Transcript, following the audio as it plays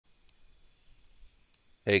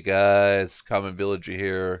Hey guys, Common Villager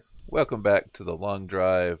here. Welcome back to the long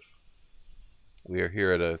drive. We are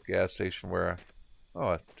here at a gas station where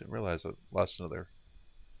I didn't realize I lost another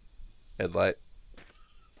headlight.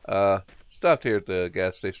 Stopped here at the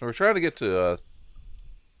gas station. We're trying to get to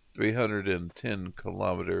 310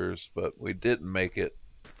 kilometers, but we didn't make it.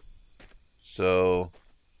 So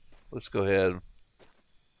let's go ahead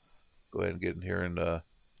and get in here and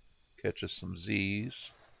catch us some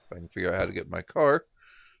Z's. If I can figure out how to get in my car.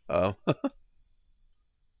 I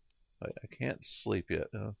can't sleep yet.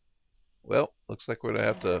 Well, looks like we're gonna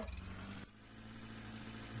have to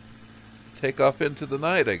take off into the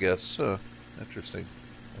night, I guess. Interesting.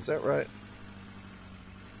 Is that right?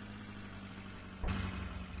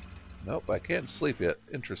 Nope, I can't sleep yet.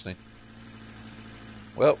 Interesting.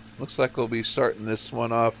 Well, looks like we'll be starting this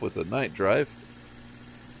one off with a night drive,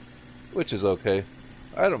 which is okay.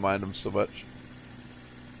 I don't mind them so much.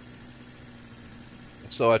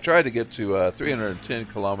 So I tried to get to 310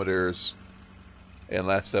 kilometers in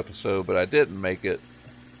last episode, but I didn't make it.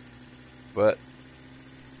 But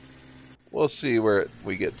we'll see where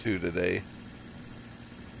we get to today.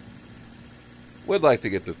 Would like to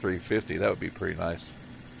get to 350. That would be pretty nice.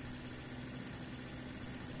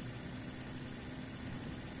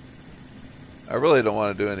 I really don't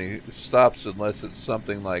want to do any stops unless it's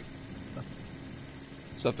something like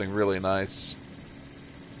something really nice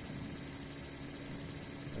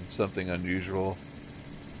and something unusual.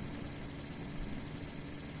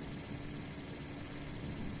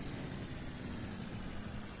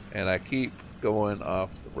 And I keep going off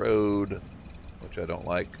the road, which I don't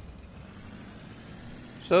like.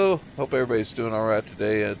 So, hope everybody's doing alright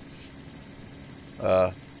today. It's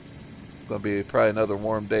going to be probably another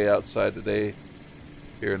warm day outside today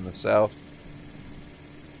here in the south.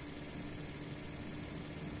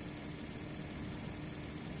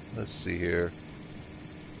 Let's see here.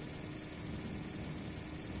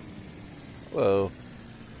 Whoa.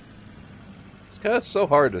 It's kind of so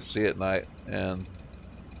hard to see at night, and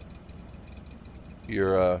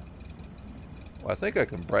well, I think I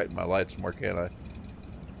can brighten my lights more, can't I?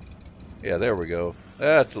 Yeah, there we go.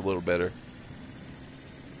 That's a little better.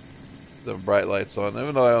 The bright lights on,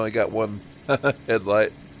 even though I only got one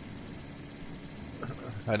headlight.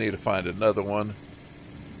 I need to find another one.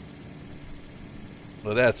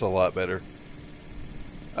 Well, that's a lot better.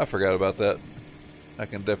 I forgot about that. I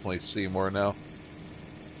can definitely see more now.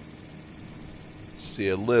 See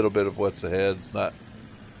a little bit of what's ahead. Not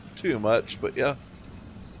too much, but yeah.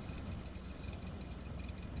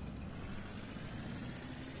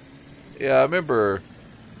 Yeah, I remember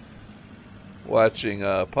watching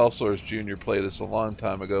Paul Soares Jr. play this a long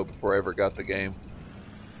time ago before I ever got the game.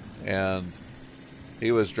 And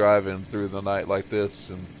he was driving through the night like this,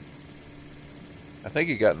 and I think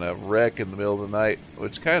he got in a wreck in the middle of the night,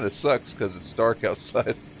 which kind of sucks because it's dark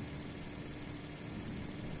outside.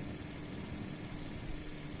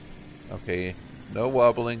 Okay, no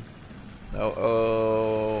wobbling. No,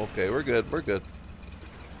 oh, okay, we're good, we're good.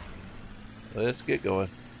 Let's get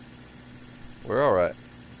going. We're alright.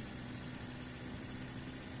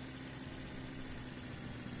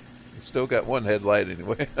 We still got one headlight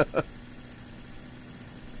anyway.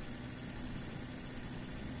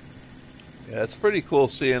 Yeah, it's pretty cool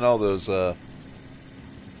seeing all those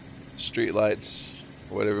street lights,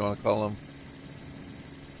 or whatever you want to call them,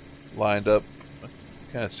 lined up.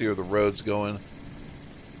 Kind of see where the road's going.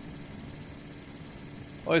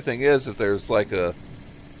 Only thing is, if there's like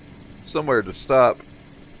somewhere to stop,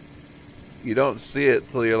 you don't see it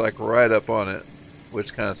till you're like right up on it,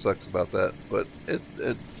 which kind of sucks about that. But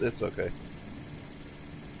it's okay.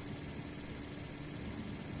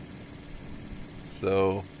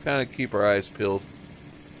 So kind of keep our eyes peeled.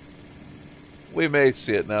 We may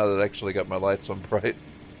see it now that I actually got my lights on bright.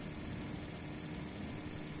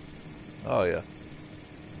 Oh yeah.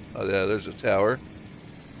 Oh yeah, there's a tower.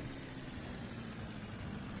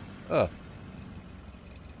 Oh.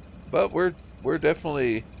 But we're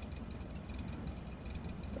definitely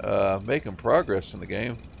making progress in the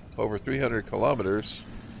game. Over 300 kilometers.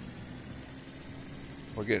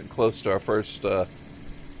 We're getting close to our first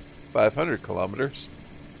 500 kilometers.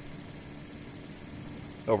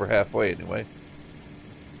 Over halfway anyway.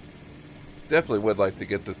 Definitely would like to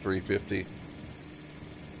get to 350.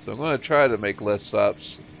 So I'm going to try to make less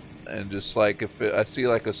stops, and just like if I see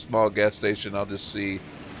like a small gas station, I'll just see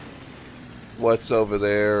what's over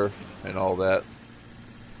there and all that.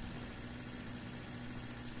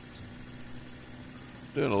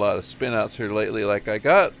 Doing a lot of spin outs here lately. Like I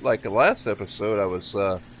got like the last episode,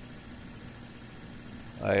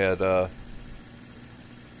 I had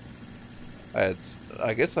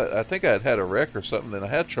I guess I think I had a wreck or something, and I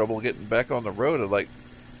had trouble getting back on the road. I like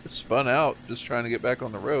spun out just trying to get back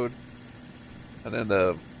on the road, and then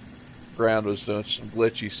the ground was doing some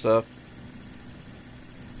glitchy stuff.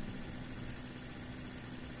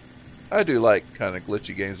 I do like kind of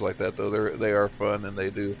glitchy games like that, though. They are fun, and they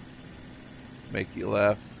do make you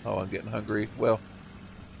laugh. Oh, I'm getting hungry. Well,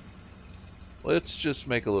 let's just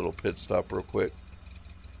make a little pit stop real quick.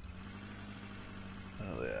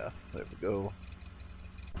 Oh yeah, there we go.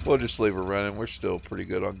 We'll just leave her running. We're still pretty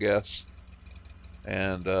good on gas.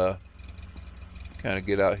 And kind of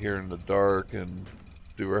get out here in the dark and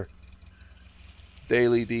do our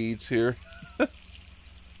daily deeds here.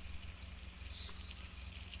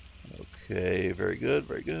 Okay, very good,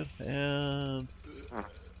 very good. And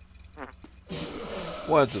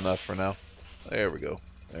one's enough for now. There we go.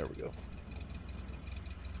 There we go.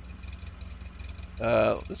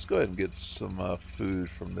 Let's go ahead and get some food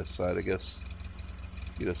from this side, I guess.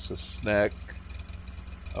 Get us a snack.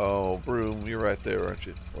 Oh, Broom, you're right there, aren't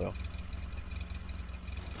you? Well,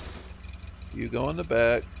 you go in the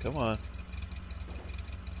back. Come on.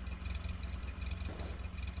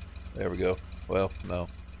 There we go. Well, no.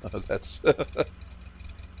 That's...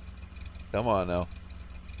 Come on now.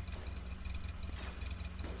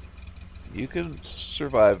 You can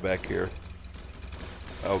survive back here.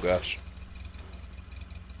 Oh gosh.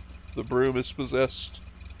 The broom is possessed.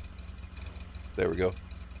 There we go.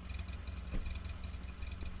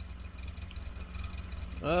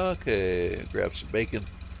 Okay, grab some bacon.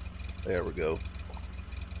 There we go.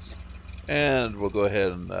 And we'll go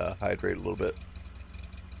ahead and hydrate a little bit.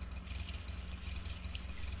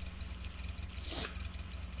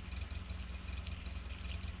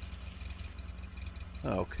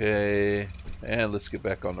 Okay, and let's get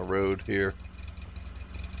back on the road here.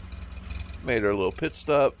 Made our little pit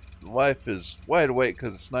stop. The wife is wide awake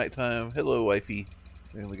because it's nighttime. Hello, wifey.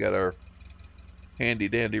 And we got our handy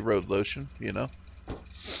dandy road lotion, you know.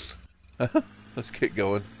 Let's get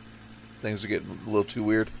going. Things are getting a little too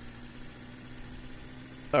weird.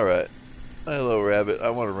 Alright. Hello, rabbit. I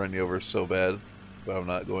want to run you over so bad, but I'm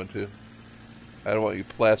not going to. I don't want you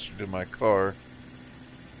plastered in my car.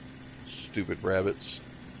 Stupid rabbits.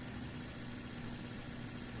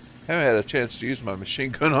 Haven't had a chance to use my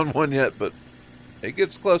machine gun on one yet, but it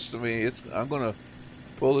gets close to me. I'm gonna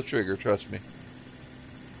pull the trigger, trust me.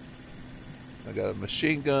 I got a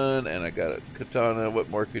machine gun and I got a katana. What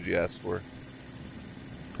more could you ask for?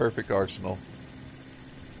 Perfect arsenal.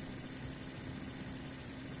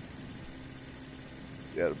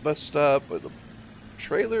 Got a bus stop with a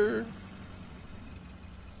trailer.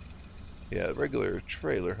 Yeah, regular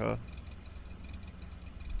trailer, huh?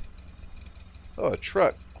 Oh, a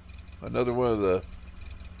truck. Another one of the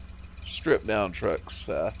stripped down trucks.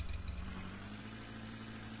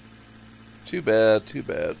 Too bad, too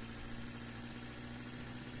bad.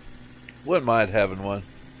 Wouldn't mind having one.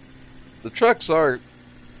 The trucks are...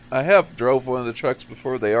 I have drove one of the trucks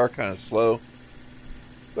before. They are kind of slow.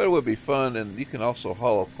 But it would be fun, and you can also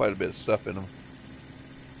haul quite a bit of stuff in them.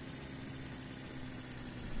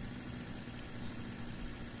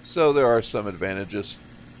 So there are some advantages.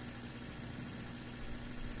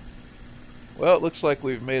 Well, it looks like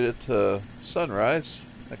we've made it to sunrise.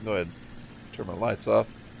 I can go ahead and turn my lights off,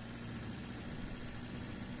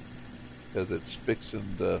 because it's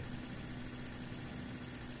fixing to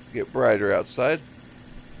get brighter outside.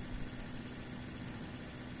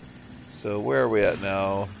 So where are we at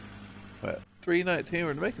now? We're at 319.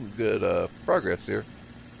 We're making good progress here.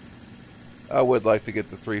 I would like to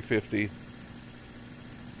get to 350.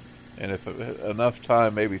 And if enough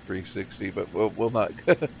time, maybe 360, but we'll not...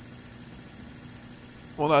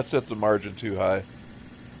 We'll not set the margin too high,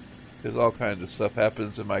 because all kinds of stuff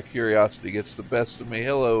happens and my curiosity gets the best of me.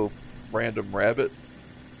 Hello, random rabbit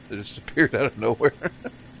that just appeared out of nowhere.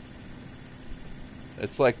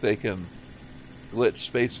 It's like they can glitch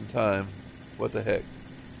space and time. What the heck?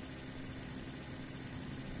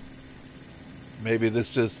 Maybe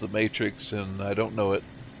this is the Matrix and I don't know it.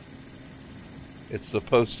 It's the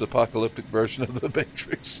post-apocalyptic version of the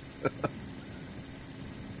Matrix.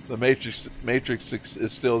 The Matrix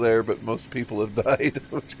is still there, but most people have died,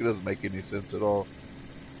 which doesn't make any sense at all.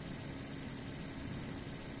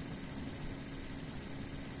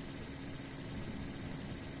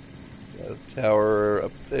 Got a tower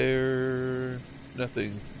up there.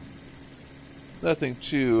 Nothing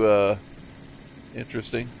too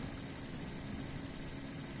interesting.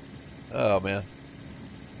 Oh man.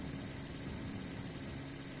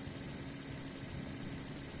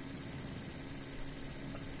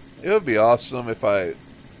 It would be awesome if I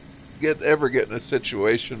ever get in a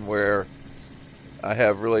situation where I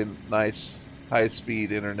have really nice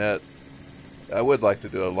high-speed internet. I would like to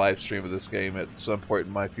do a live stream of this game at some point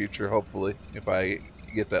in my future, hopefully, if I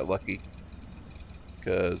get that lucky.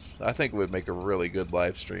 Because I think it would make a really good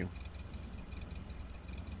live stream.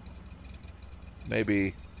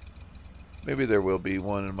 Maybe there will be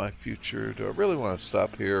one in my future. Do I really want to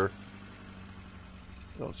stop here?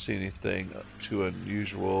 Don't see anything too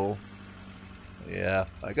unusual. Yeah,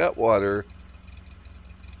 I got water.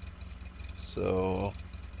 So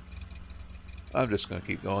I'm just going to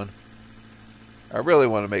keep going. I really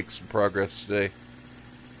want to make some progress today.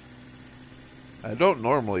 I don't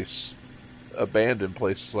normally abandon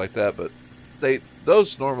places like that, but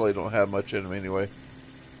those normally don't have much in them anyway.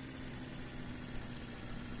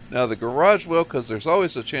 Now the garage will, because there's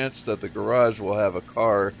always a chance that the garage will have a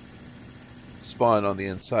car spawn on the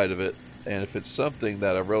inside of it, and if it's something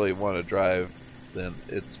that I really want to drive, then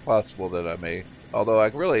it's possible that I may. Although I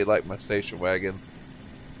really like my station wagon,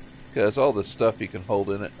 because all the stuff you can hold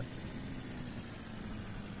in it.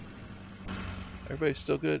 Everybody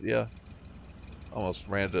still good? Yeah. Almost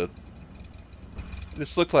ran to... It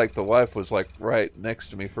just looked like the wife was like right next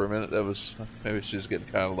to me for a minute. That was... Maybe she's getting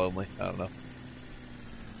kind of lonely. I don't know.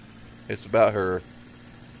 It's about her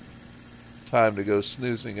time to go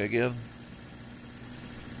snoozing again.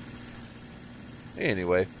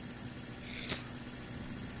 Anyway.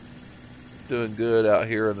 Doing good out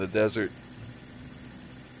here in the desert.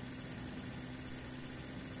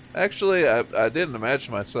 Actually, I didn't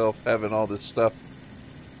imagine myself having all this stuff.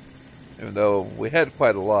 Even though we had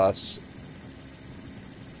quite a loss.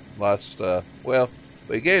 Well,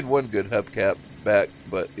 we gained one good hubcap back,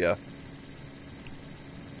 but yeah.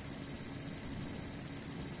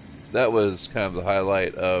 That was kind of the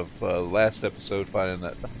highlight of last episode, finding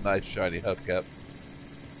that nice shiny hubcap.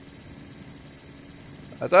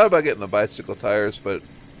 I thought about getting the bicycle tires, but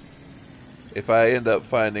if I end up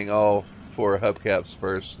finding all 4 hubcaps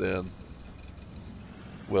first, then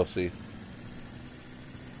we'll see.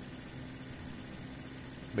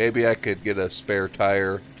 Maybe I could get a spare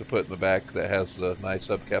tire to put in the back that has the nice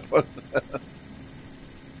hubcap on it.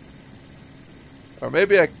 Or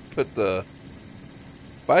maybe I could put the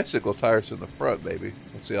bicycle tires in the front, maybe.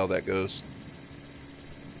 Let's see how that goes.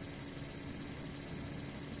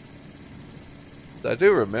 I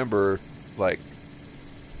do remember, like,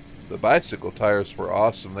 the bicycle tires were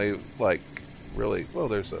awesome. They, like, really... Well,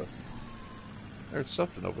 there's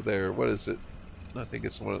something over there. What is it? I think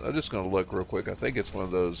it's one of... I'm just going to look real quick. I think it's one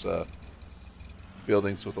of those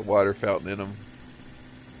buildings with a water fountain in them.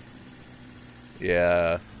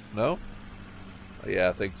 Yeah. No? Yeah,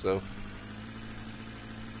 I think so.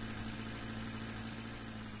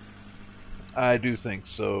 I do think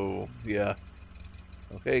so. Yeah.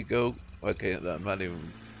 Okay, go. Okay, I'm not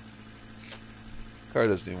even... Car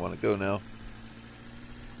doesn't even want to go now.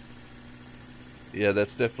 Yeah,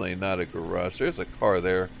 that's definitely not a garage. There's a car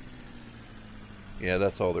there. Yeah,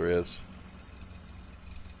 that's all there is.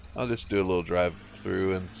 I'll just do a little drive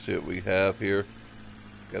through and see what we have here.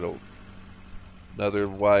 Got another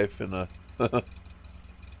wife in a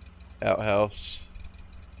outhouse.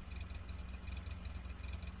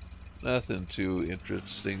 Nothing too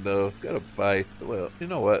interesting though. Gotta buy... Well, you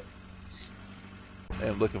know what?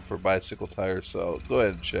 I'm looking for bicycle tires, so I'll go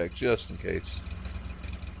ahead and check just in case.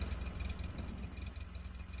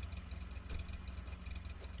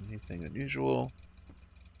 Anything unusual?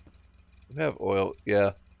 We have oil.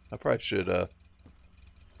 Yeah, I probably should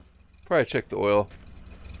probably check the oil.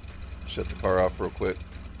 Shut the car off real quick.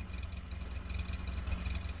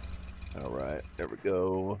 Alright, there we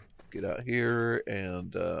go. Get out here and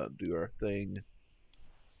do our thing.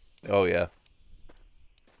 Oh yeah.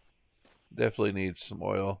 Definitely needs some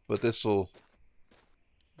oil, but this will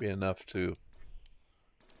be enough to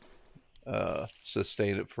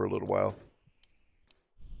sustain it for a little while.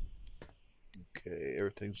 Okay,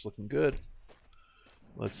 everything's looking good.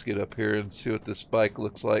 Let's get up here and see what this bike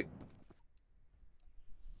looks like.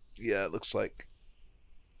 Yeah, it looks like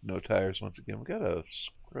no tires once again. We got a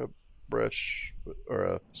scrub brush or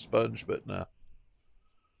a sponge, but nah.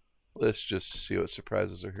 Let's just see what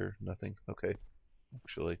surprises are here. Nothing. Okay.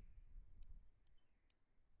 Actually.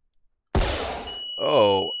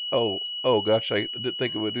 Oh gosh, I didn't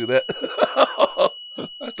think it would do that.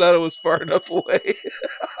 I thought it was far enough away.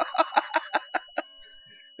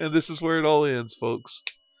 And this is where it all ends, folks.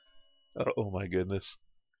 Oh my goodness.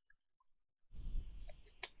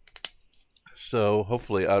 So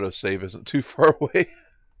hopefully autosave isn't too far away.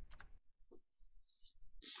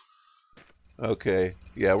 Okay,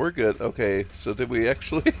 yeah, we're good. Okay, so did we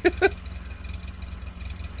actually...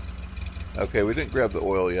 Okay, we didn't grab the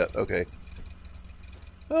oil yet. Okay.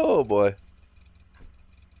 Oh boy.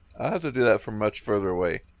 I'll have to do that from much further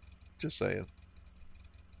away. Just saying.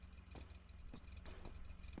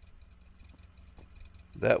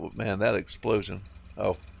 That, man, that explosion.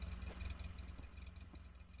 Oh.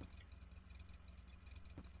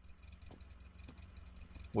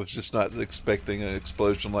 Was just not expecting an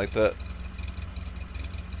explosion like that.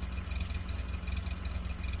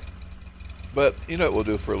 But, you know what we'll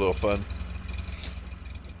do for a little fun?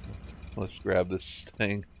 Let's grab this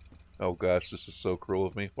thing. Oh gosh, this is so cruel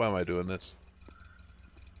of me. Why am I doing this?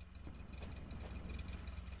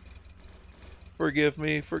 Forgive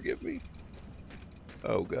me, forgive me.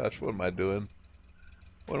 Oh gosh, what am I doing?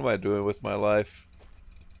 What am I doing with my life?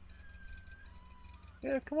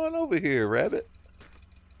 Yeah, come on over here, rabbit.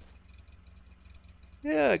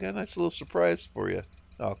 Yeah, I got a nice little surprise for you.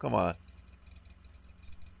 Oh, come on.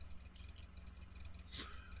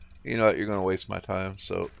 You know what, you're going to waste my time,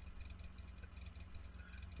 so...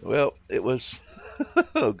 Well, it was...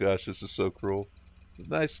 Oh gosh, this is so cruel.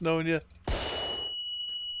 Nice knowing you.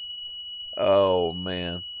 Oh,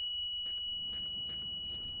 man.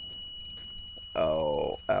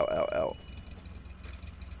 Oh, ow, ow, ow.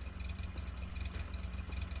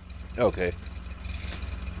 Okay.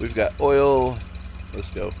 We've got oil. Let's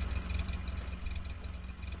go.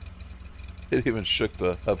 It even shook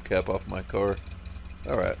the hubcap off my car.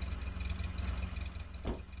 Alright.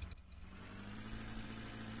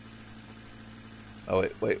 Oh,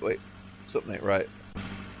 wait. Something ain't right.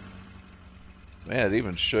 Man, it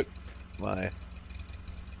even shook my...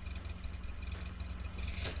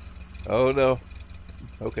 Oh, no.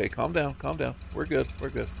 Okay, calm down, calm down. We're good, we're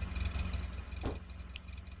good.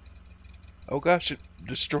 Oh gosh, it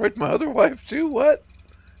destroyed my other wife too? What?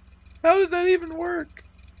 How did that even work?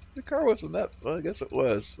 The car wasn't that... Well, I guess it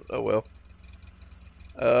was. Oh well.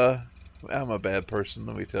 I'm a bad person,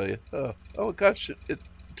 let me tell you. Oh gosh, it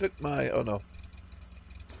took my... Oh no.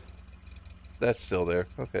 That's still there.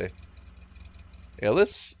 Okay. Yeah,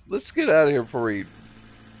 let's get out of here before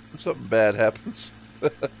something bad happens.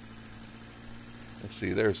 Let's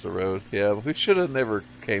see, there's the road. Yeah, we should have never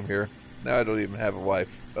came here. Now I don't even have a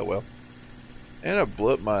wife. Oh well. And I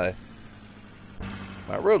blew up my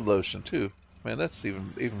road lotion too. Man, that's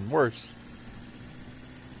even worse.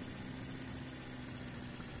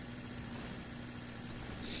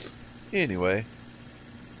 Anyway.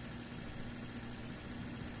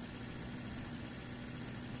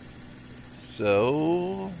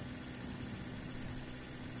 So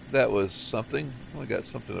that was something. We got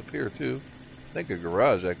something up here too. I think a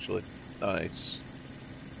garage actually. Nice.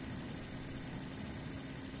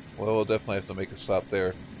 Well, we'll definitely have to make a stop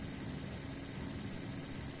there.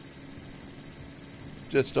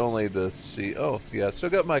 Just only to see... Oh, yeah,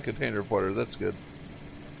 still got my container of water. That's good.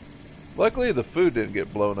 Luckily, the food didn't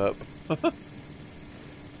get blown up.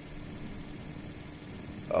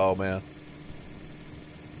 Oh, man.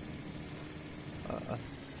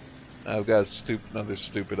 I've got another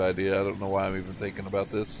stupid idea. I don't know why I'm even thinking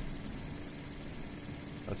about this.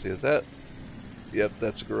 Let's see, is that... Yep,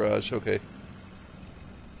 that's a garage. Okay.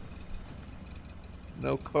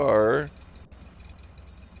 No car.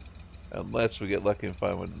 Unless we get lucky and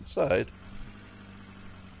find one inside.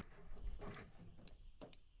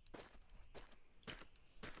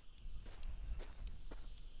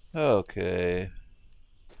 Okay.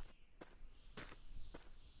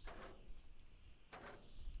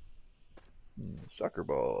 Soccer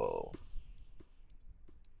ball.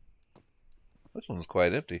 This one's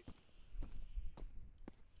quite empty.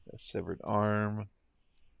 A severed arm.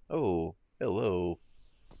 Oh, hello.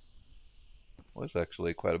 Well, there's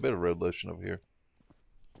actually quite a bit of road lotion over here.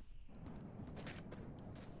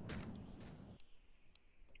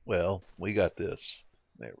 Well, we got this.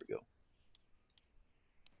 There we go.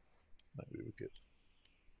 Maybe we could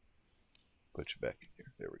put you back in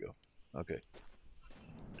here. There we go. Okay.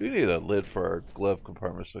 Do need a lid for our glove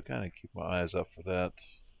compartment, so I kind of keep my eyes out for that.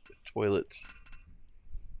 The toilet.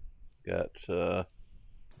 Got,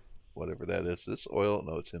 whatever that is. Is this oil?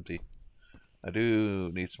 No, it's empty. I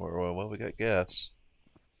do need some more oil. Well, we got gas.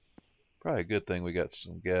 Probably a good thing we got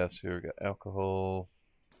some gas here. We got alcohol.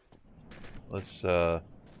 Let's, I'll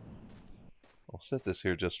set this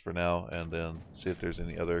here just for now and then see if there's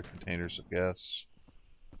any other containers of gas.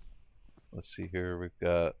 Let's see here. We've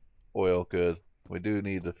got oil. Good. We do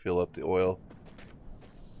need to fill up the oil.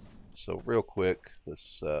 So real quick,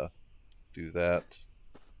 let's do that.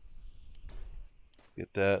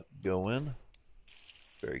 Get that going.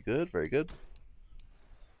 Very good, very good.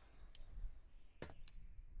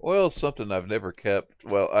 Oil is something I've never kept.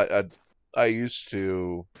 Well, I used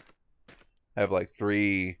to have like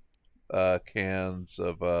 3 cans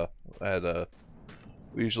of I had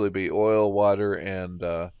we usually be oil, water, and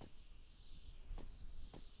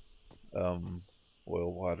um,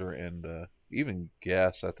 oil, water, and even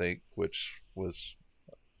gas, I think, which was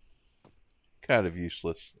kind of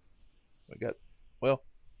useless. I got, well,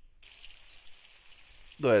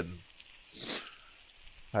 go ahead and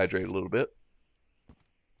hydrate a little bit.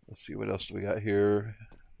 Let's see, what else do we got here?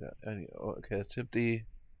 Okay, it's empty.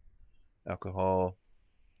 Alcohol,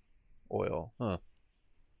 oil, huh.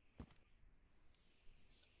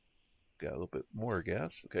 Got a little bit more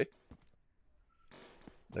gas, okay.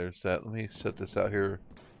 There's that. Let me set this out here.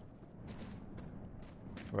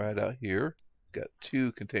 Right out here. Got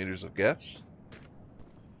 2 containers of gas.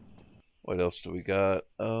 What else do we got?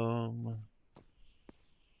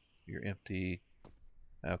 You're empty.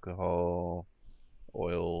 Alcohol,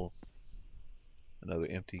 oil, another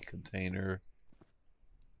empty container.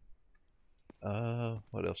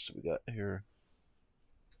 What else do we got here?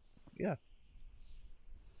 Yeah.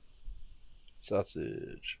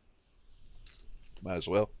 Sausage. Might as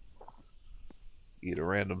well eat a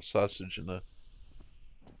random sausage in the...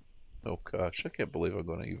 Oh gosh, I can't believe I'm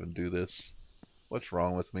going to even do this. What's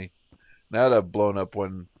wrong with me? Now that I've blown up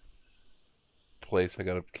one place, I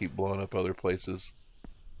gotta keep blowing up other places.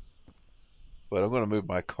 But I'm going to move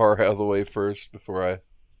my car out of the way first before I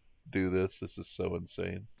do this. This is so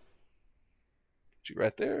insane. Put you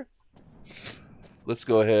right there. Let's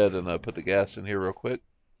go ahead and put the gas in here real quick.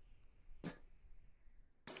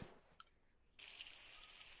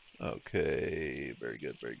 Okay, very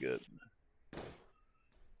good, very good.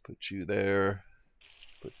 Put you there.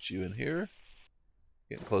 Put you in here.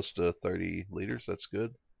 Getting close to 30 liters, that's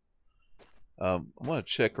good. I want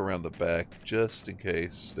to check around the back just in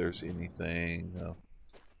case there's anything.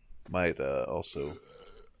 Might also...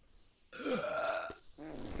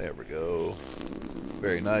 There we go.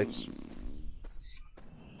 Very nice.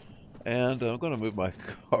 And I'm going to move my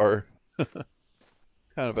car kind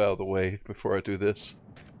of out of the way before I do this.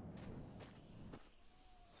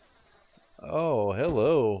 Oh,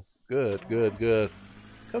 hello. Good, good, good.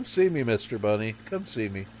 Come see me, Mr. Bunny. Come see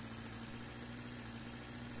me.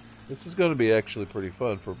 This is going to be actually pretty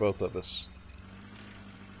fun for both of us.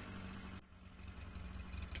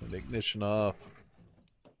 Turn the ignition off.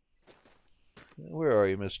 Where are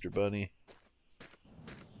you, Mr. Bunny?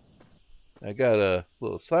 I got a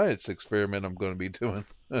little science experiment I'm going to be doing.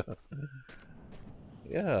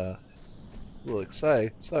 Yeah, a little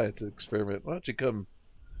science experiment. Why don't you come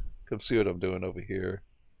see what I'm doing over here?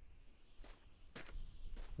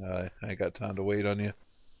 I ain't got time to wait on you.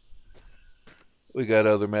 We got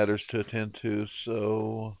other matters to attend to,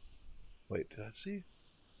 so... Wait, did I see?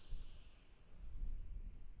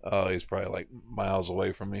 Oh, he's probably like miles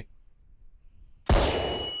away from me.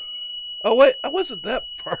 Oh wait, I wasn't that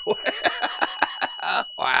far away.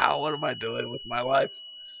 Wow, what am I doing with my life?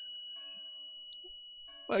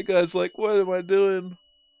 My guy's like, what am I doing?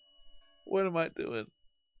 What am I doing?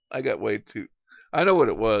 I got way too... I know what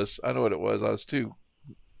it was. I know what it was. I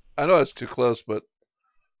know I was too close, but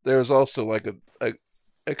there was also like a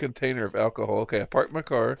container of alcohol. Okay, I parked my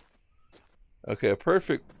car. Okay, a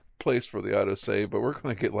perfect place for the autosave, but we're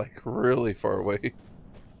going to get like really far away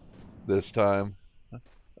this time.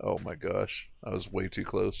 Oh my gosh, I was way too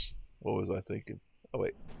close. What was I thinking? Oh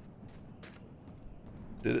wait.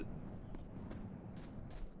 Did it?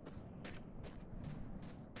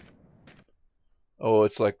 Oh,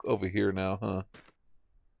 it's like over here now, huh?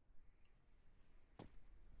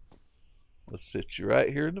 Let's sit you right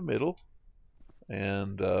here in the middle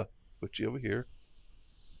and put you over here.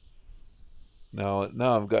 Now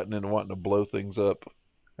I've gotten into wanting to blow things up.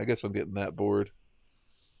 I guess I'm getting that bored.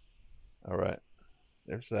 Alright,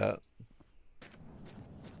 there's that.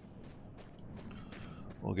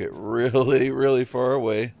 We'll get really, really far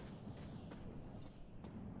away.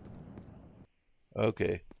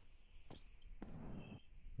 Okay.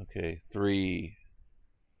 Okay, 3,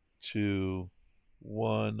 2,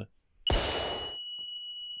 1.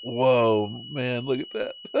 Whoa, man, look at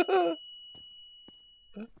that.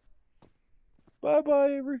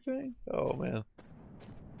 Bye-bye, everything. Oh, man.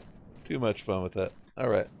 Too much fun with that.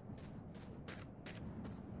 Alright.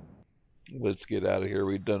 Let's get out of here.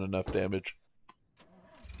 We've done enough damage.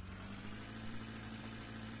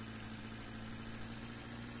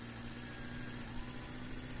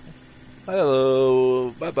 Hello.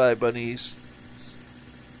 Bye-bye, bunnies.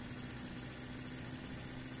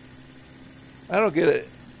 I don't get it.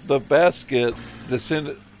 The basket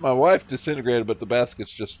my wife disintegrated, but the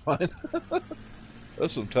basket's just fine. Those are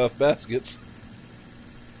some tough baskets.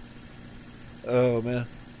 Oh, man.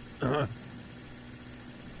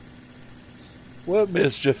 What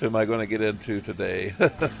mischief am I going to get into today?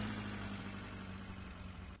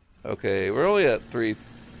 Okay, we're only at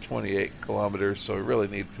 28 kilometers, so we really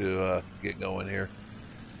need to get going here.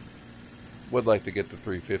 Would like to get to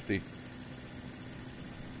 350.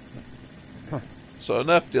 So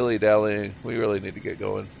enough dilly-dallying. We really need to get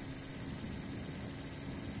going.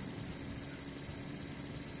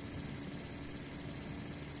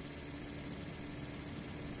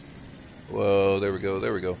 Whoa, there we go,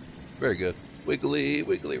 there we go. Very good. Wiggly,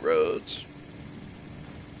 wiggly roads.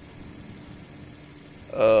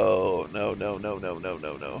 Oh, no, no, no, no, no,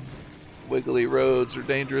 no, no. Wiggly roads are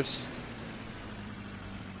dangerous.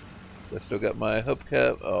 I still got my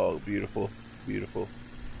hubcap. Oh, beautiful, beautiful.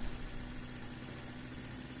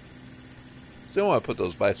 Still want to put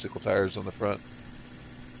those bicycle tires on the front.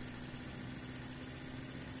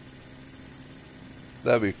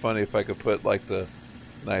 That'd be funny if I could put like the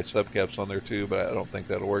nice hubcaps on there too, but I don't think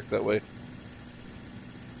that'll work that way.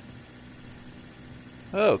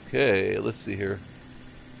 Okay, let's see here.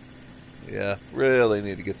 Yeah, really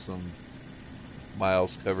need to get some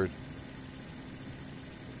miles covered.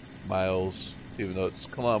 Miles, even though it's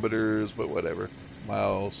kilometers, but whatever.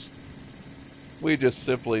 Miles. We just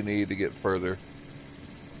simply need to get further.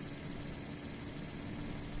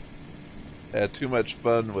 Had too much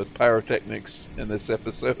fun with pyrotechnics in this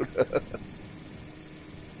episode.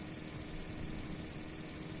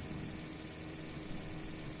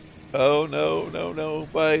 Oh no, no, no.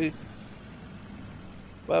 Bye.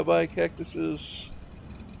 Bye bye, cactuses.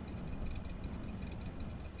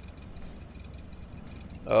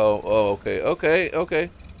 Oh, oh, okay, okay, okay.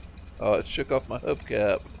 Oh, it shook off my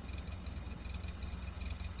hubcap.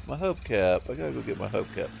 My hubcap. I gotta go get my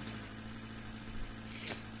hubcap.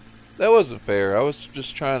 That wasn't fair. I was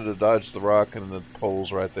just trying to dodge the rock and the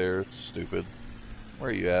pole's right there. It's stupid. Where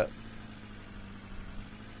are you at?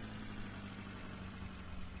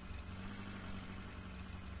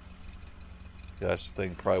 Gosh, the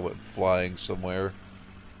thing probably went flying somewhere.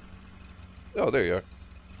 Oh, there you are.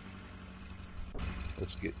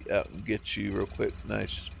 Let's get out and get you real quick.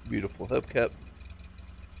 Nice, beautiful hubcap.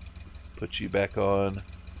 Put you back on.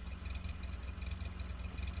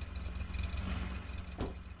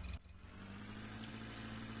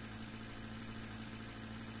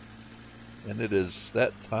 And it is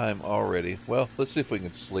that time already. Well, let's see if we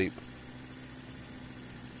can sleep.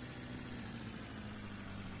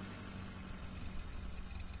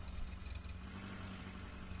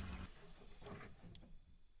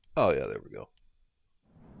 Oh yeah, there we go.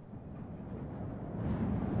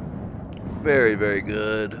 Very, very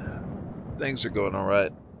good. Things are going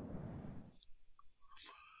alright.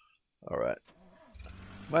 Alright.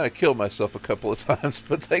 Might have killed myself a couple of times,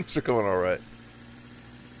 but things are going alright.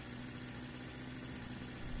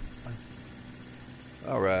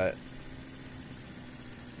 Alright.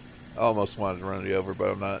 I almost wanted to run you over, but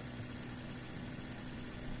I'm not.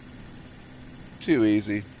 Too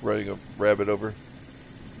easy running a rabbit over.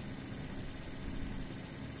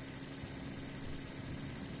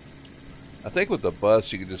 I think with the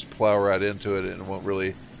bus you can just plow right into it and it won't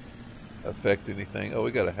really affect anything. Oh,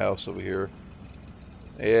 we got a house over here.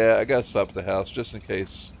 Yeah, I gotta stop at the house just in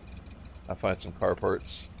case I find some car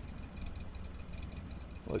parts.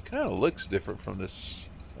 Well, it kind of looks different from this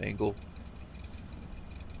angle,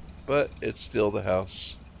 but it's still the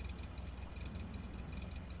house.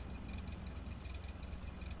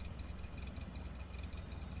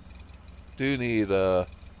 Do need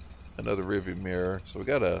another rearview mirror, so we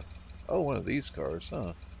got a one of these cars,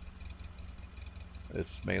 huh?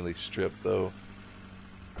 It's mainly stripped though,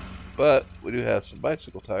 but we do have some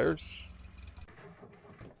bicycle tires.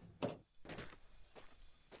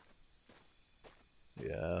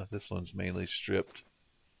 Yeah, this one's mainly stripped.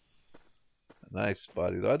 Nice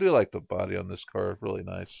body though. I do like the body on this car, really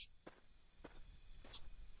nice.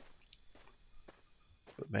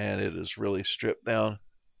 But man, it is really stripped down.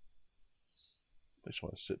 I just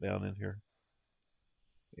want to sit down in here.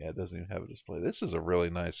 Yeah, it doesn't even have a display. This is a really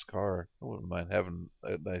nice car. I wouldn't mind having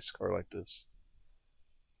a nice car like this.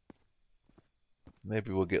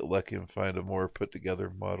 Maybe we'll get lucky and find a more put together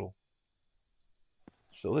model.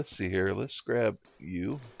 So let's see here. Let's grab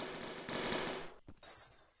you.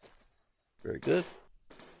 Very good.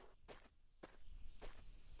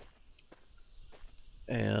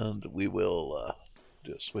 And we will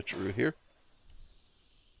do a switcheroo here.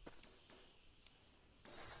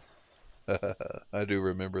 I do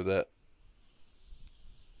remember that.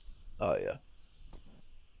 Oh yeah.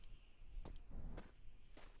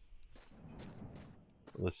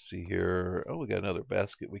 Let's see here. Oh, we got another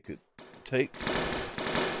basket we could take.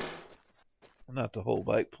 Not the whole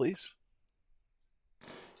bike, please.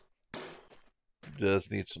 Does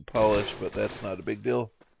need some polish, but that's not a big deal.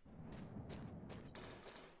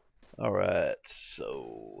 Alright,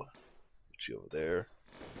 so put you over there.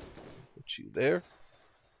 Put you there.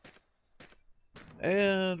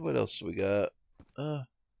 And what else do we got? I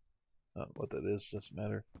don't know what that is, doesn't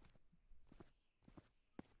matter.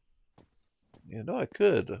 You know, I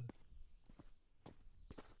could.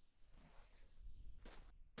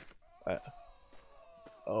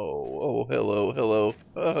 Oh, hello,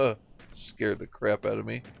 hello. Scared the crap out of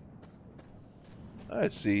me. I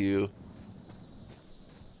see you.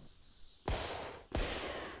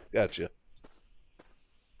 Gotcha.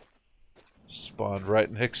 Spawned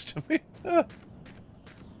right next to me.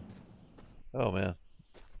 Oh, man.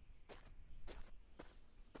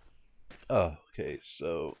 Oh, okay,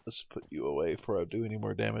 so let's put you away before I do any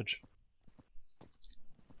more damage.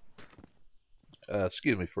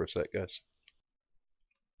 Excuse me for a sec, guys.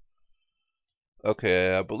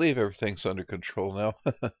 Okay, I believe everything's under control now.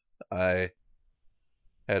 I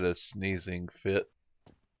had a sneezing fit.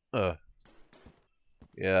 Uh,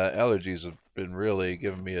 yeah, allergies have been really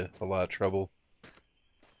giving me a lot of trouble.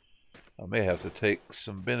 I may have to take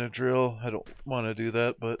some Benadryl. I don't want to do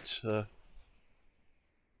that, but where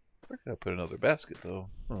can I put another basket though?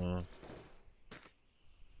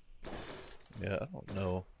 Yeah, I don't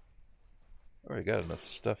know. I already got enough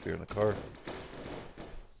stuff here in the car.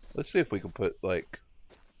 Let's see if we can put like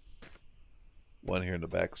one here in the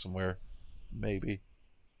back somewhere. Maybe.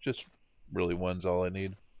 Just really one's all I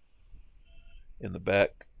need. In the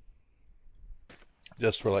back.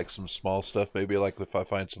 Just for like some small stuff. Maybe like if I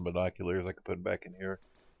find some binoculars I can put them back in here.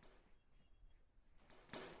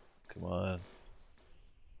 Come on.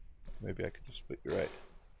 Maybe I could just put you right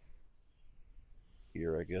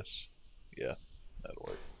here, I guess. Yeah, that'll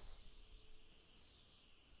work.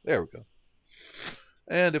 There we go.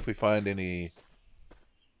 And if we find any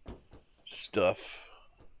stuff,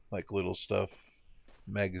 like little stuff,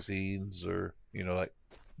 magazines or, you know, like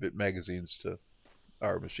bit magazines to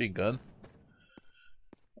our machine gun,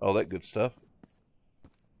 all that good stuff,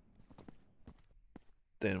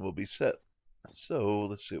 then we'll be set. So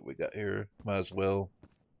let's see what we got here. Might as well.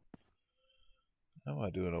 How am I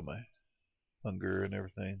doing on my hunger and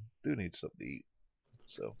everything? Do need something to eat,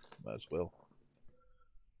 so might as well.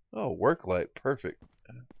 Oh, work light, perfect.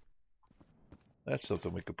 That's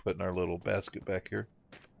something we could put in our little basket back here.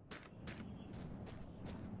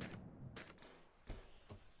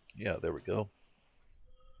 Yeah, there we go.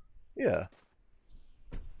 Yeah.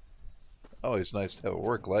 Always nice to have a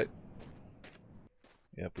work light.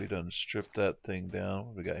 Yep, we done stripped that thing down.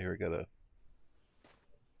 What do we got here? We got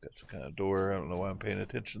some kind of door. I don't know why I'm paying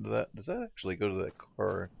attention to that. Does that actually go to that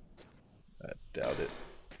car? I doubt it.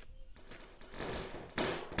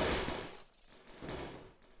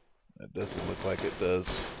 It doesn't look like it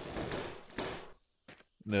does.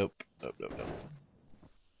 Nope. Nope, nope, nope.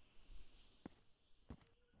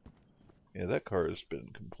 Yeah, that car has been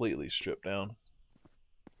completely stripped down.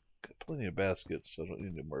 Got plenty of baskets, so I don't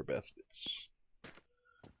need any more baskets.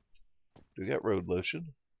 Do we got road lotion?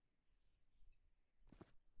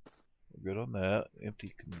 We're good on that.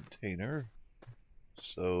 Empty container.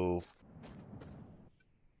 So,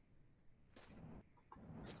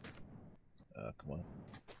 come on.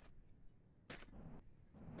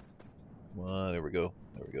 Come on, there we go.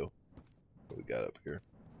 There we go. What we got up here?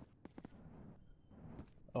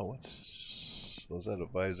 Oh, was that a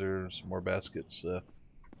visor? Some more baskets.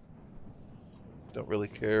 Don't really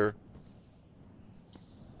care.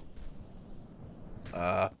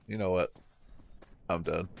 You know what? I'm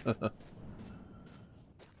done.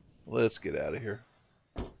 Let's get out of here.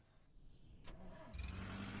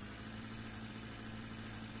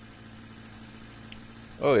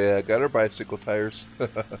 Oh yeah, got our bicycle tires.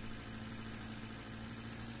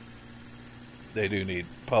 They do need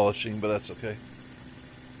polishing, but that's okay.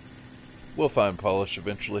 We'll find polish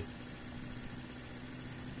eventually.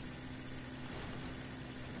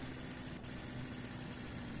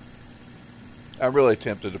 I'm really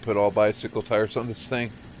tempted to put all bicycle tires on this thing.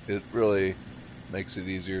 It really makes it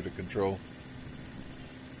easier to control.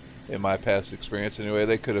 In my past experience anyway,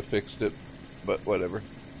 they could have fixed it, but whatever.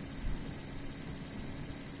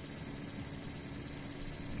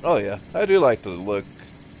 Oh yeah, I do like the look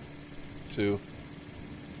too.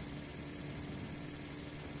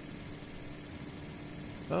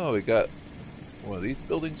 Oh, we got one of these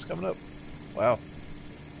buildings coming up. Wow.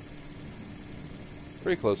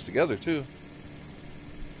 Pretty close together too.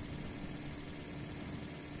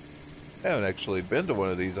 I haven't actually been to one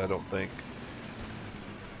of these, I don't think.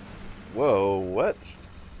 Whoa, what?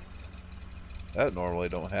 That normally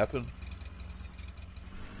don't happen.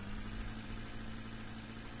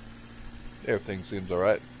 Everything seems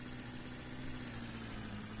alright.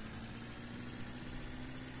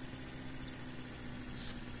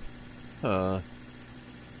 Huh.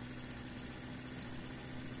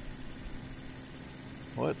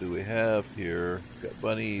 What do we have here? Got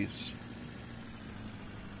bunnies.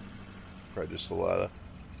 Probably just a lot of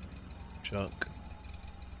junk.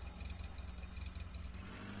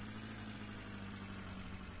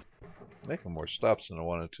 Making more stops than I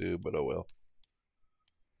wanted to, but oh well.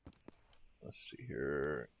 Let's see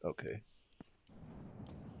here. Okay.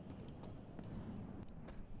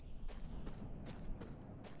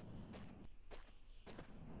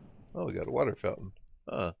 Oh, we got a water fountain.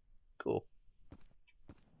 Huh. Cool.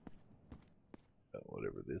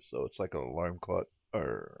 Whatever it is. So it's like an alarm clock.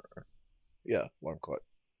 Or, yeah, alarm clock.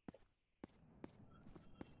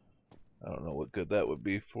 I don't know what good that would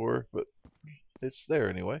be for, but it's there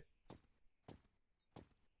anyway.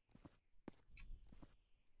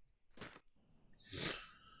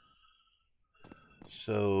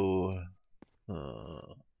 So,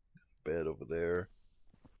 bed over there.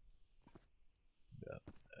 Got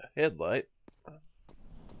a headlight.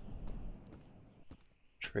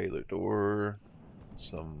 Trailer door.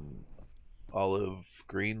 Some olive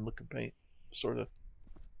green looking paint, sort of.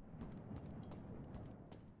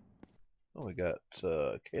 Oh, we got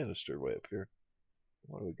a canister way up here.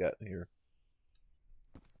 What do we got in here?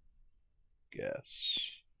 Gas.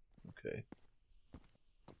 Okay.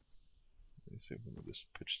 Let me see if we can just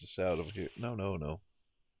pitch this out over here. No, no, no.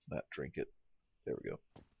 Not drink it. There we go.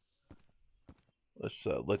 Let's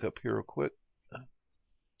look up here real quick.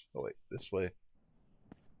 Oh, wait, this way.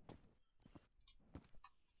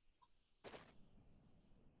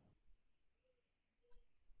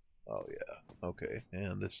 Oh, yeah. Okay.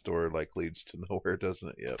 And this door, like, leads to nowhere, doesn't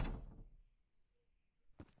it? Yep.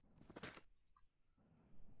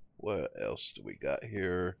 What else do we got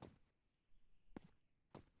here?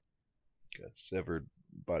 Got severed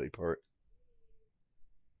body part.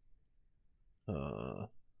 Uh,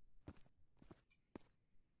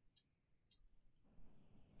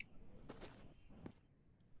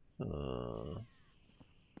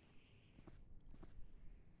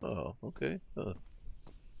 oh, okay.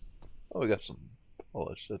 Oh, we got some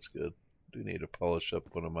polish. That's good. Do need to polish up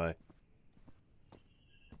one of my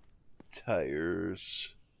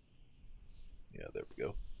tires. Yeah, there we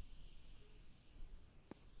go.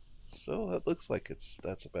 So that looks like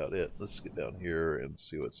that's about it. Let's get down here and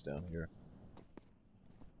see what's down here.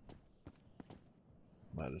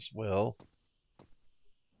 Might as well.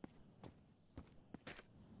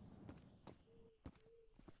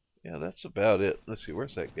 Yeah, that's about it. Let's see,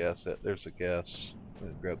 where's that gas at? There's the gas. I'm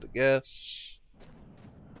gonna grab the gas.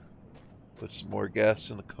 Put some more gas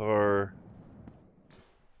in the car.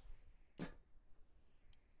 There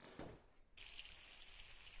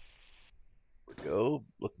we go.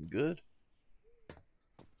 Looking good.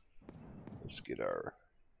 Let's get our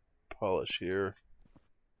polish here.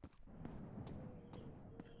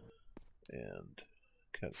 And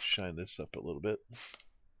kind of shine this up a little bit.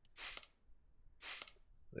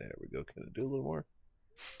 There we go. Can I do a little more?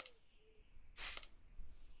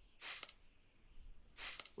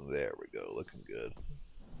 There we go. Looking good.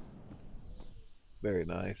 Very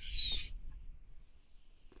nice.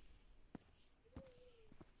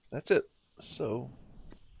 That's it. So,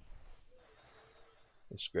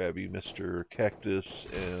 let's grab you, Mr. Cactus,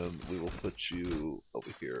 and we will put you over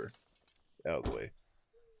here, out of the way.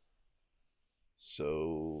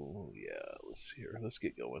 So, yeah, let's see here. Let's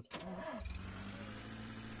get going.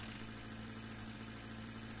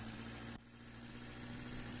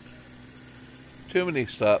 Too many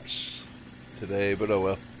stops today, but oh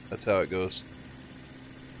well. That's how it goes.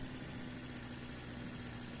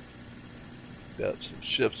 Got some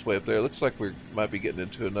shifts way up there. Looks like we might be getting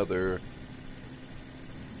into another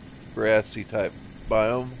grassy type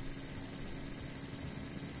biome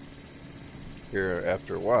here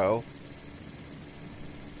after a while.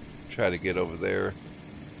 Try to get over there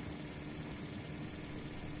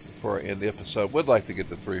before I end the episode. Would like to get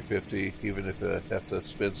to 350, even if I have to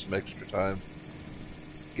spend some extra time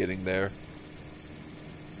getting there.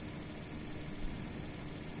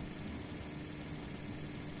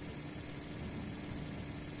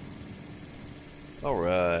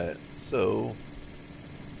 Alright, so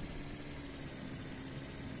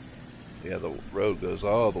yeah, the road goes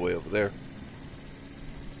all the way over there.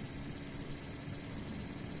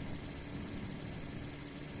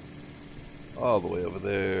 All the way over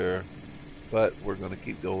there. But we're going to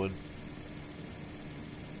keep going.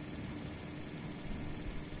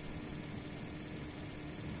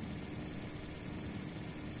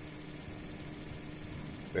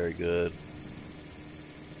 Very good.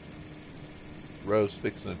 Road's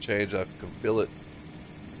fixing to change. I can feel it.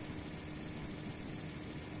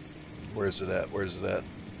 Where's it at? Where's it at?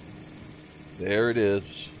 There it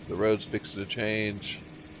is. The road's fixing to change.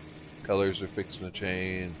 Colors are fixing to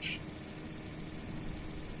change.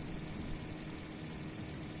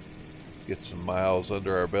 Get some miles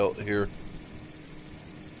under our belt here.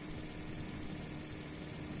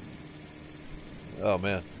 Oh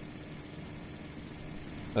man.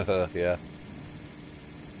 Yeah.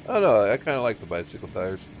 Oh no, I kind of like the bicycle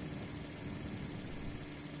tires.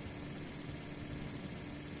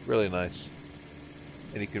 Really nice.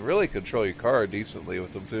 And you can really control your car decently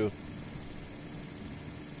with them too.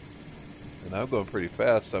 And I'm going pretty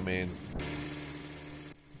fast. I mean,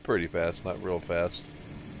 pretty fast, not real fast.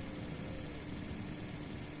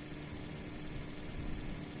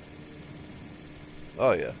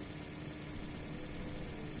 Oh yeah.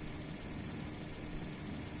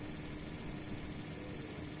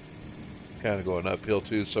 Kind of going uphill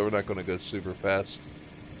too, so we're not going to go super fast.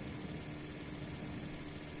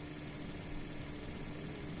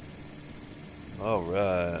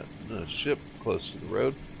 Alright, a ship close to the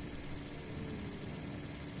road.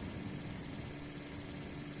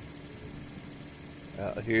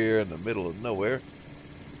 Out here in the middle of nowhere.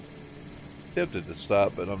 Tempted to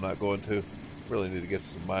stop, but I'm not going to. Really need to get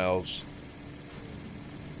some miles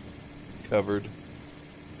covered.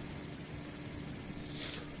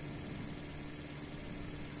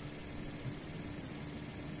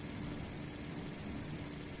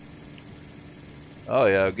 Oh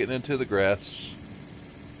yeah, getting into the grass.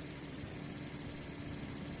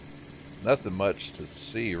 Nothing much to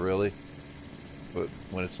see really, but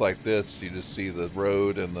when it's like this, you just see the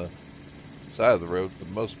road and the side of the road for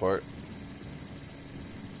the most part.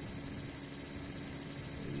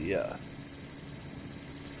 Yeah.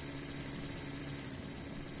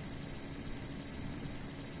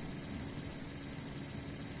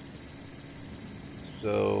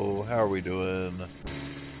 So, how are we doing?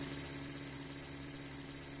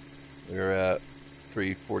 We're at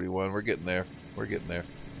 341. We're getting there. We're getting there.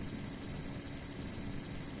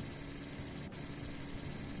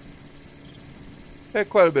 Had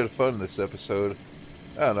quite a bit of fun this episode.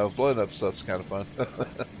 I don't know, blowing up stuff's kind of fun.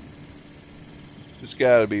 Just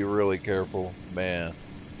gotta be really careful, man.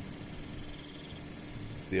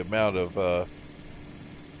 The amount of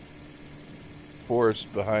force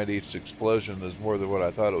behind each explosion is more than what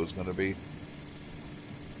I thought it was going to be.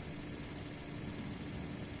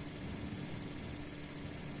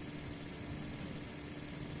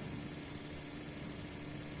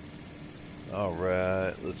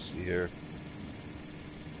 Alright, let's see here.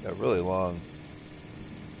 Got a really long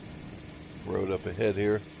road up ahead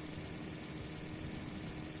here.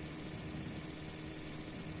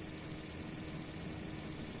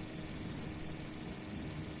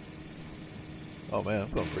 Oh man,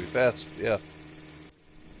 I'm going pretty fast, yeah.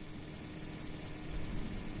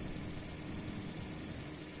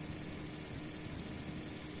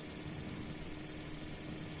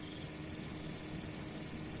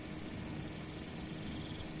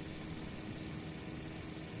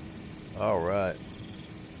 Alright.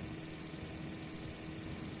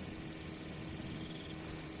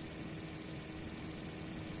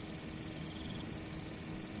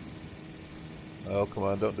 Oh, come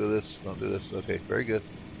on, don't do this. Don't do this. Okay, very good.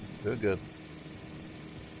 Good, good.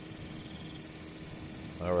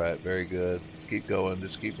 Alright, very good. Just keep going.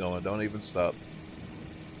 Just keep going. Don't even stop.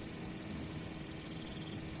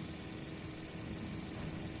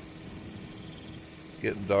 It's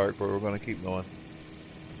getting dark, but we're going to keep going.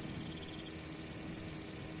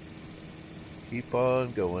 Keep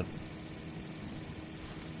on going.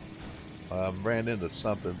 Ran into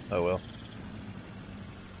something. Oh well.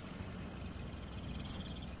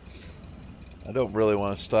 I don't really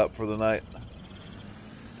want to stop for the night.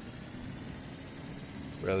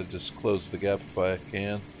 Rather just close the gap if I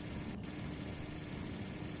can.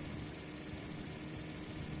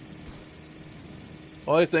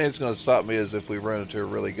 Only thing that's going to stop me is if we run into a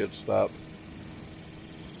really good stop.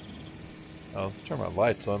 Oh, let's turn my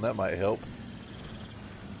lights on. That might help.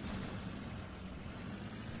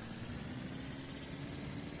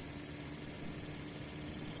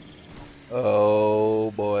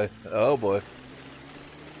 Oh boy. Oh boy.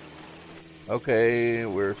 Okay,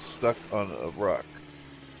 we're stuck on a rock.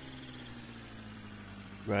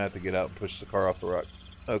 We're going to have to get out and push the car off the rock.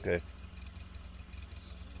 Okay.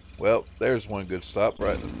 Well, there's one good stop,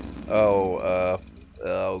 right? Oh,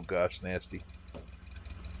 oh gosh, nasty.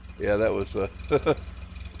 Yeah, that was a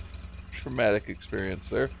traumatic experience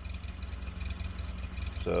there.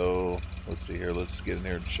 So, let's see here. Let's get in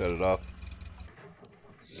here and shut it off.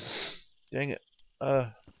 Dang it.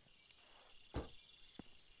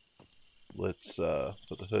 Let's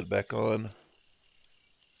put the hood back on.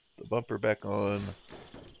 The bumper back on.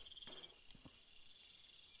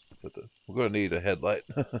 we're going to need a headlight.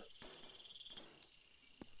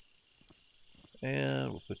 And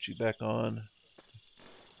we'll put you back on.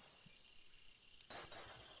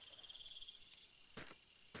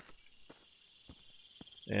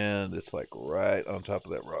 And it's like right on top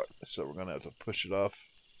of that rock, so we're going to have to push it off.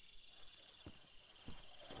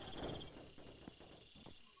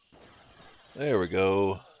 There we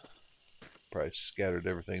go. Probably scattered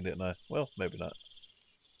everything, didn't I? Well, maybe not.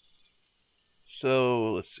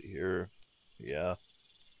 So, let's see here. Yeah.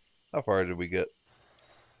 How far did we get?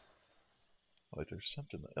 Wait, there's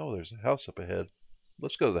something. Oh, there's a house up ahead.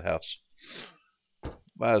 Let's go to the house.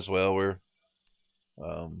 Might as well. We're.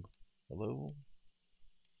 Hello?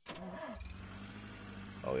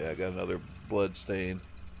 Oh, yeah, I got another blood stain.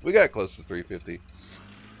 We got close to 350.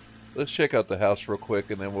 Let's check out the house real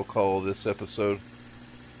quick and then we'll call this episode.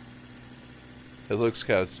 It looks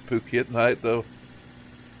kind of spooky at night, though.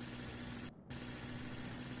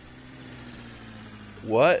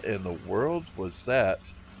 What in the world was that?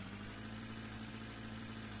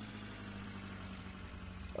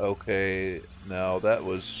 Okay, now that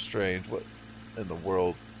was strange. What in the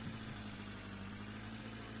world?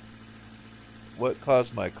 What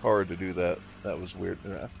caused my car to do that? That was weird.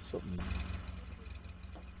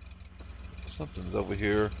 Something's over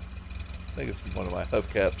here. I think it's one of my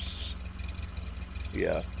hubcaps.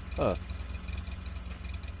 Yeah. Huh.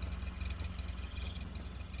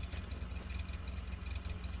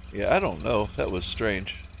 Yeah, I don't know. That was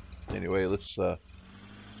strange. Anyway, let's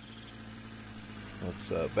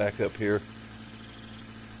back up here.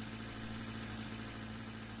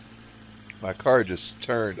 My car just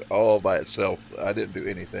turned all by itself. I didn't do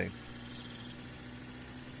anything.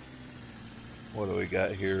 What do we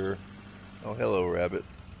got here? Oh, hello, rabbit.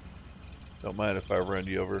 Don't mind if I run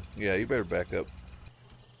you over. Yeah, you better back up.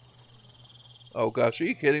 Oh gosh, are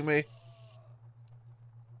you kidding me?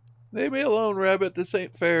 Leave me alone, rabbit. This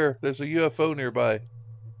ain't fair. There's a UFO nearby.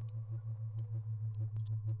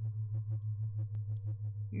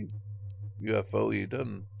 UFO, you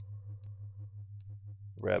done.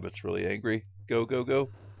 Rabbit's really angry. Go, go, go.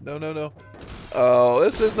 No, no, no. Oh,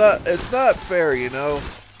 this is not, it's not fair, you know.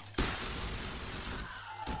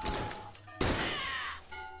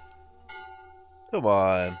 Come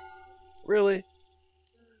on. Really?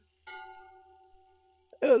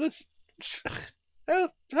 Oh, this, how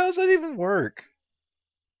does that even work?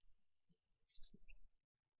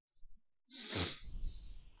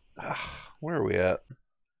 Where are we at?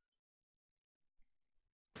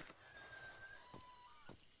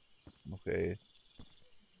 Okay.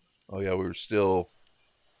 Oh yeah, we were still...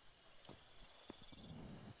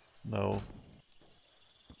 No.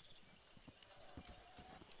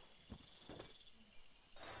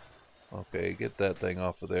 Okay, get that thing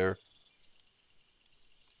off of there.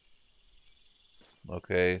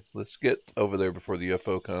 Okay, let's get over there before the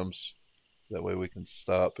UFO comes. That way we can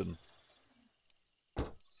stop and...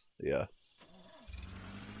 Yeah.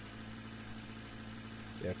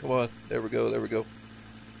 Yeah, come on. There we go, there we go.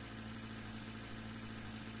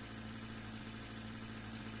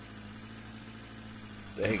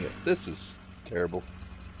 Dang it, this is terrible.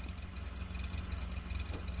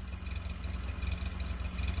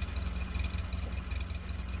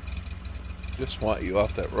 Just want you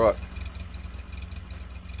off that rock.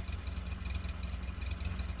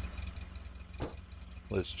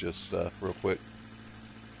 Let's just, real quick.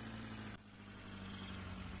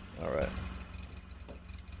 Alright.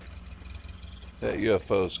 That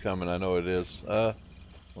UFO's coming, I know it is.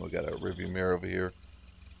 We got a rearview mirror over here.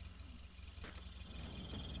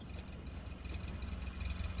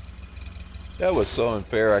 That was so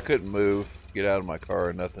unfair. I couldn't move, get out of my car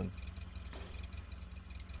or nothing.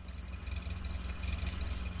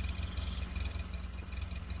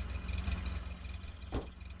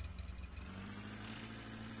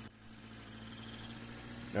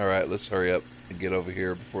 Alright, let's hurry up and get over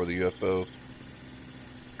here before the UFO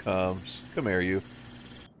comes. Come here, you.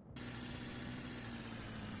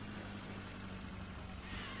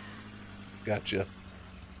 Gotcha.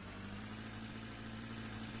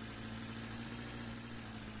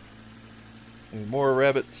 Any more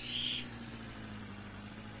rabbits?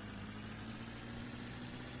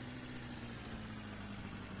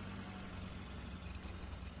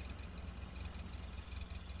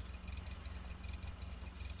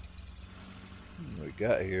 What we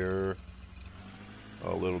got here?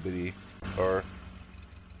 Oh, a little bitty car.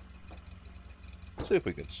 Let's see if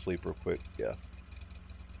we can sleep real quick. Yeah.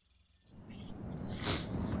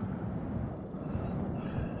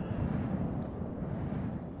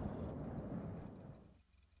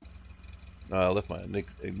 I left my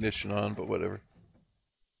ignition on, but whatever.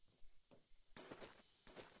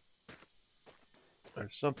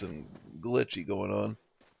 There's something glitchy going on.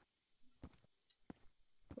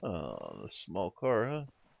 Oh, the small car, huh?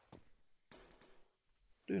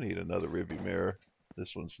 Do need another rearview mirror.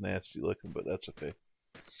 This one's nasty looking, but that's okay.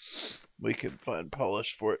 We can find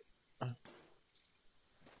polish for it.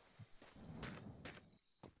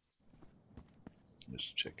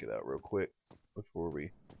 Just check it out real quick before we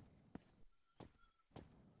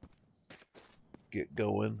get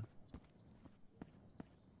going.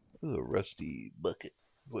 Ooh, a rusty bucket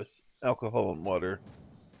with alcohol and water.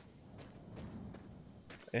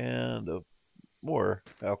 And more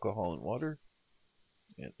alcohol and water.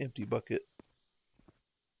 An empty bucket.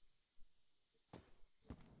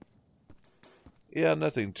 Yeah,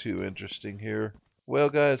 nothing too interesting here.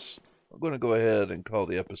 Well, guys, I'm going to go ahead and call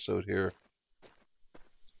the episode here.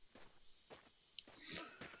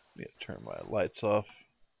 Yeah, turn my lights off.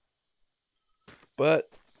 But,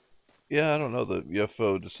 yeah, I don't know. The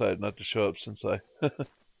UFO decided not to show up since I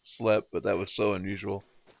slept, but that was so unusual.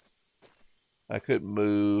 I couldn't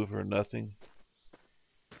move or nothing.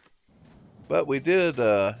 But we did,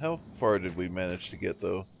 how far did we manage to get,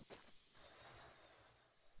 though?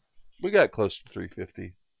 We got close to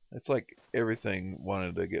 350. It's like everything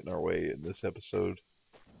wanted to get in our way in this episode.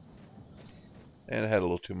 And I had a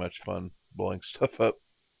little too much fun blowing stuff up.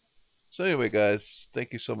 So anyway, guys,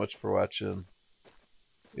 thank you so much for watching.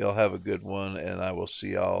 Y'all have a good one, and I will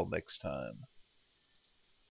see y'all next time.